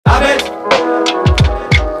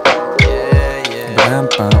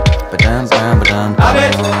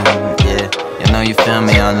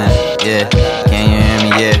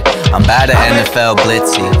NFL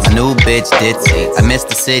Blitzy, my new bitch Ditsy. I miss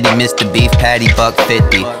the city, miss the beef patty,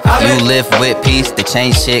 $1.50. You live with peace, they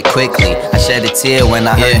change shit quickly. I shed a tear when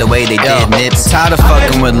I heard the way they did Nipsey. I'm tired of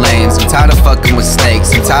fucking with lames, I'm tired of fucking with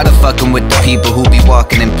snakes, I'm tired of fucking with the people who be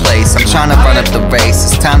walking in place. I'm trying to run up the race,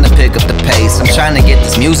 it's time to pick up the pace. I'm trying to get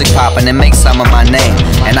this music poppin' and make some of my name.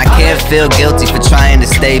 And I can't feel guilty for trying to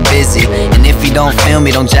stay busy. And if you don't feel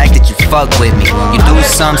me, don't jack that you fuck with me. You do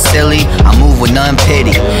something silly, I move with none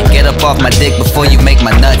pity. Get up off my dick before you make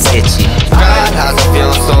my nuts itchy. God, how's it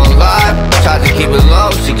feeling so alive? Tried to keep it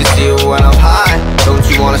low, she can see it when I'm high. Don't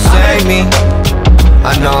you wanna save me?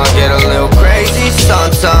 I know I get a little crazy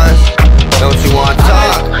sometimes. Don't you wanna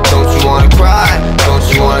talk? Don't you wanna cry? Don't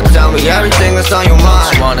you wanna tell me everything that's on your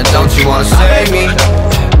mind? Don't you wanna save me?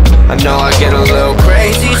 I know I get a little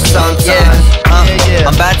crazy sometimes.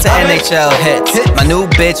 I'm about to NHL hits, my new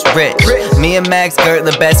bitch rich. Me and Max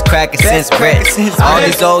Gertler, best cracker since Ritz. All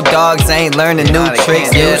these old dogs ain't learning new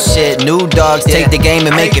tricks, new shit. New dogs take the game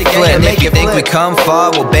and make it flip. If you think we come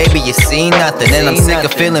far, well baby you see nothing. And I'm sick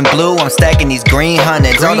of feeling blue, I'm stacking these green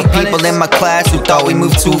hundreds. All the people in my class who thought we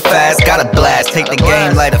moved too fast, got a blast, take the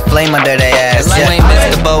game, light a flame under their ass. You ain't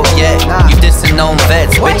missed the boat yet, you dissing known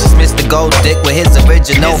vets. Bitches missed the gold dick with his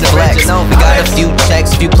original flex. We got a few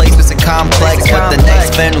checks, few placements in complex, but the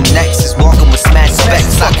next fan who next is walking with smash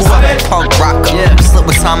specs. I grew up a punk rocker, slip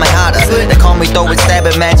with Tom and Hotter. They call me throw it, stab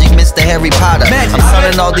it, magic, Mr. Harry Potter. I'm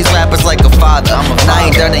selling all these rappers like a father, and I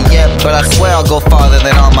ain't done it yet, but I swear I'll go farther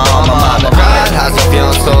than all my alma mater. God, how's it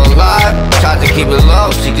feeling so alive? Tried to keep it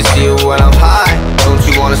low, she can see it when I'm high. Don't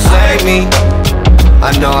you wanna save me?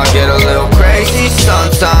 I know I get a little crazy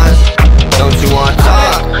sometimes. Don't you wanna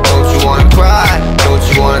talk? Don't you wanna cry? Don't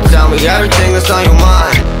you wanna tell me everything that's on your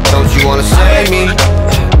mind? Don't you wanna save me?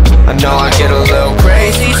 I know I get a little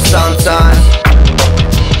crazy sometimes.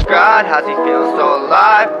 God, how's he feeling so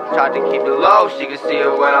alive? Tried to keep it low, she can see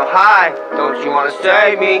it when I'm high. Don't you wanna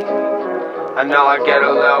save me? I know I get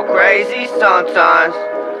a little crazy sometimes.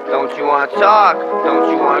 Don't you wanna talk? Don't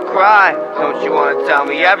you wanna cry? Don't you wanna tell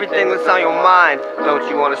me everything that's on your mind? Don't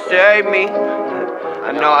you wanna save me?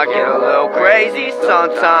 I know I get a little crazy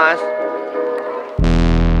sometimes.